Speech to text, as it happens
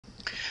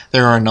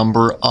There are a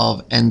number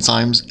of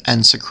enzymes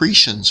and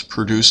secretions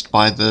produced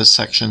by the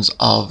sections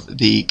of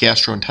the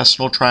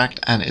gastrointestinal tract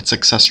and its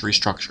accessory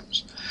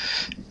structures.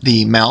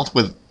 The mouth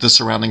with the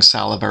surrounding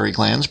salivary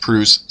glands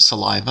produce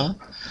saliva,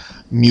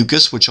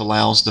 mucus, which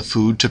allows the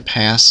food to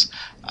pass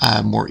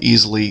more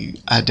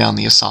easily down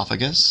the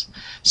esophagus,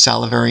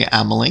 salivary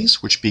amylase,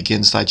 which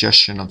begins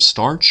digestion of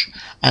starch,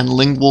 and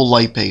lingual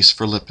lipase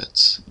for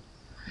lipids.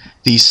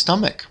 The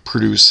stomach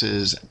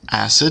produces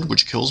acid,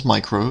 which kills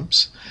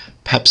microbes,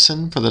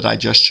 pepsin for the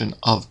digestion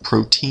of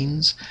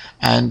proteins,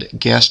 and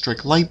gastric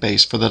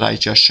lipase for the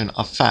digestion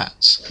of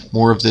fats.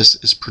 More of this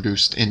is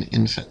produced in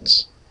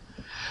infants.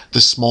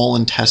 The small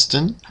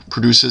intestine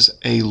produces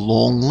a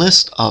long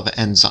list of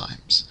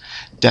enzymes: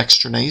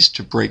 dextrinase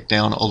to break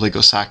down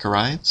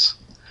oligosaccharides,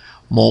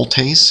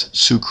 maltase,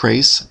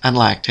 sucrase, and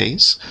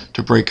lactase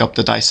to break up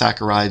the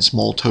disaccharides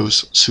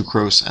maltose,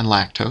 sucrose, and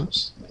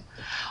lactose,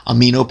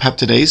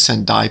 aminopeptidase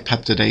and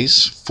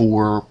dipeptidase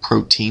for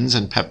proteins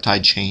and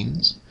peptide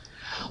chains,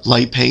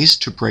 lipase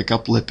to break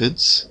up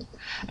lipids,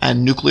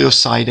 and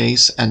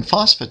nucleosidase and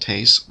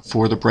phosphatase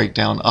for the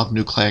breakdown of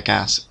nucleic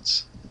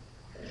acids.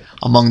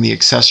 Among the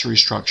accessory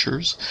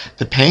structures,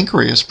 the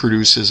pancreas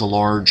produces a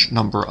large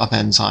number of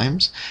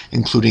enzymes,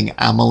 including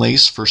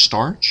amylase for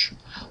starch,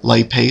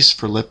 lipase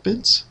for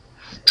lipids,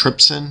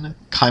 trypsin,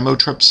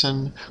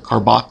 chymotrypsin,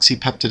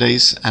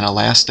 carboxypeptidase, and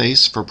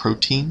elastase for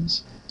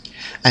proteins,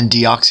 and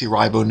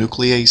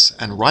deoxyribonuclease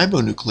and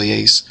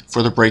ribonuclease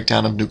for the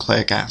breakdown of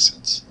nucleic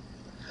acids.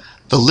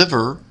 The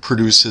liver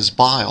produces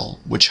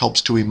bile, which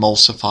helps to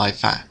emulsify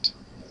fat.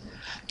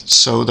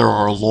 So there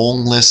are a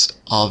long list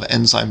of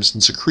enzymes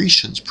and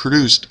secretions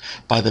produced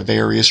by the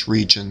various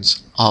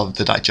regions of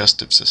the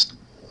digestive system.